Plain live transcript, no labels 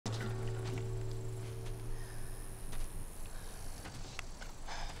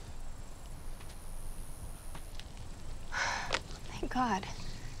God.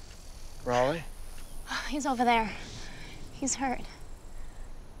 Raleigh? He's over there. He's hurt.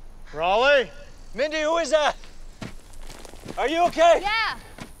 Raleigh? Mindy, who is that? Are you okay? Yeah.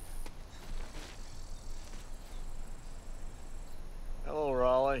 Hello,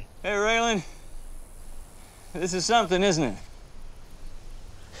 Raleigh. Hey, Raylan. This is something, isn't it?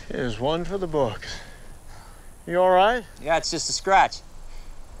 Here's one for the books. You all right? Yeah, it's just a scratch.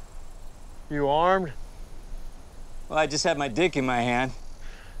 You armed? Well, I just had my dick in my hand.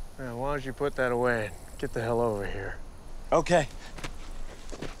 Now, why don't you put that away and get the hell over here? Okay.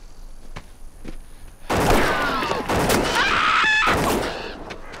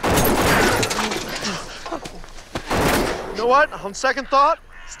 You know what? On second thought,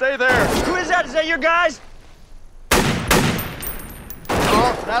 stay there. Who is that? Is that your guys?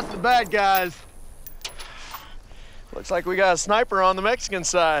 Oh, that's the bad guys. Looks like we got a sniper on the Mexican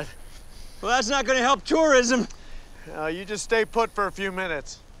side. Well, that's not going to help tourism. You just stay put for a few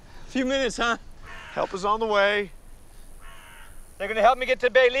minutes. A few minutes, huh? Help is on the way. They're going to help me get to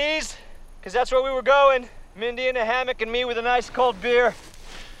Belize? Because that's where we were going. Mindy in a hammock and me with a nice cold beer.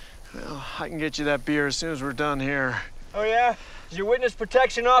 Well, I can get you that beer as soon as we're done here. Oh, yeah? Does your witness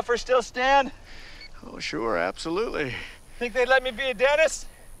protection offer still stand? Oh, sure, absolutely. Think they'd let me be a dentist?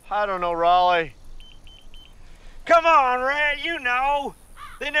 I don't know, Raleigh. Come on, Ray, you know.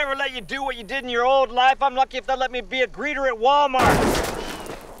 They never let you do what you did in your old life. I'm lucky if they'll let me be a greeter at Walmart.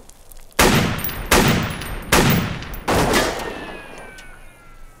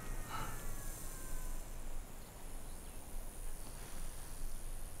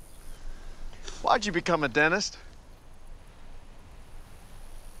 Why'd you become a dentist?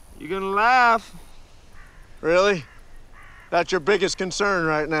 You gonna laugh? Really? That's your biggest concern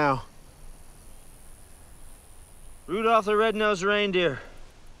right now? Rudolph the Red-Nosed Reindeer.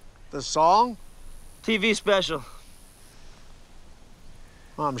 The song? TV special.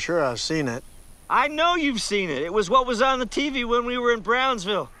 Well, I'm sure I've seen it. I know you've seen it. It was what was on the TV when we were in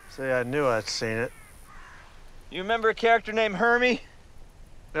Brownsville. See, I knew I'd seen it. You remember a character named Hermie?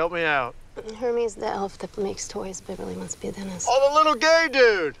 Help me out. Hermes the elf that makes toys, but really wants to be a dentist. Oh, the little gay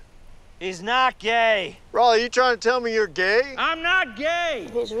dude! He's not gay. Raleigh, you trying to tell me you're gay? I'm not gay.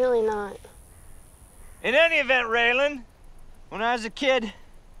 He's really not. In any event, Raylan, when I was a kid,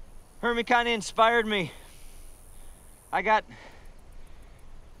 Hermie kind of inspired me. I got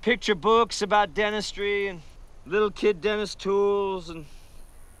picture books about dentistry and little kid dentist tools, and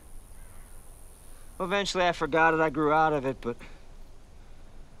eventually I forgot it. I grew out of it, but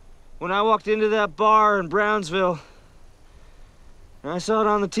when I walked into that bar in Brownsville and I saw it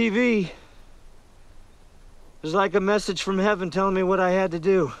on the TV, it was like a message from heaven telling me what I had to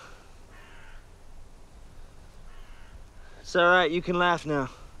do. It's all right, you can laugh now.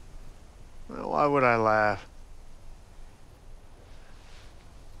 Well, why would I laugh?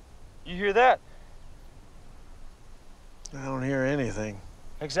 You hear that? I don't hear anything.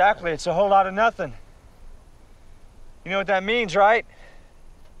 Exactly, it's a whole lot of nothing. You know what that means, right?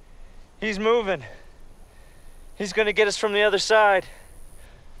 He's moving. He's gonna get us from the other side.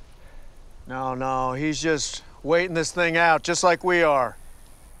 No, he's just waiting this thing out, just like we are.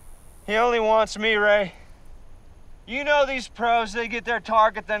 He only wants me, Ray. You know these pros, they get their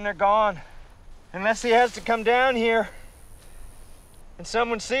target, then they're gone. Unless he has to come down here and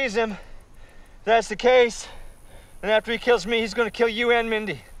someone sees him, if that's the case, then after he kills me, he's gonna kill you and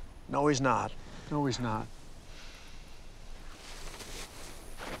Mindy. No, he's not. No, he's not.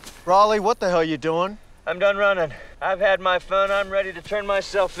 Raleigh, what the hell are you doing? I'm done running. I've had my fun. I'm ready to turn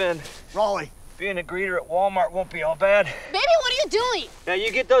myself in. Raleigh. Being a greeter at Walmart won't be all bad. Baby, what are you doing? Now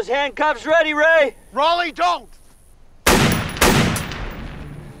you get those handcuffs ready, Ray. Raleigh, don't!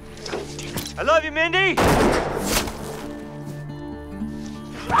 I love you, Mindy.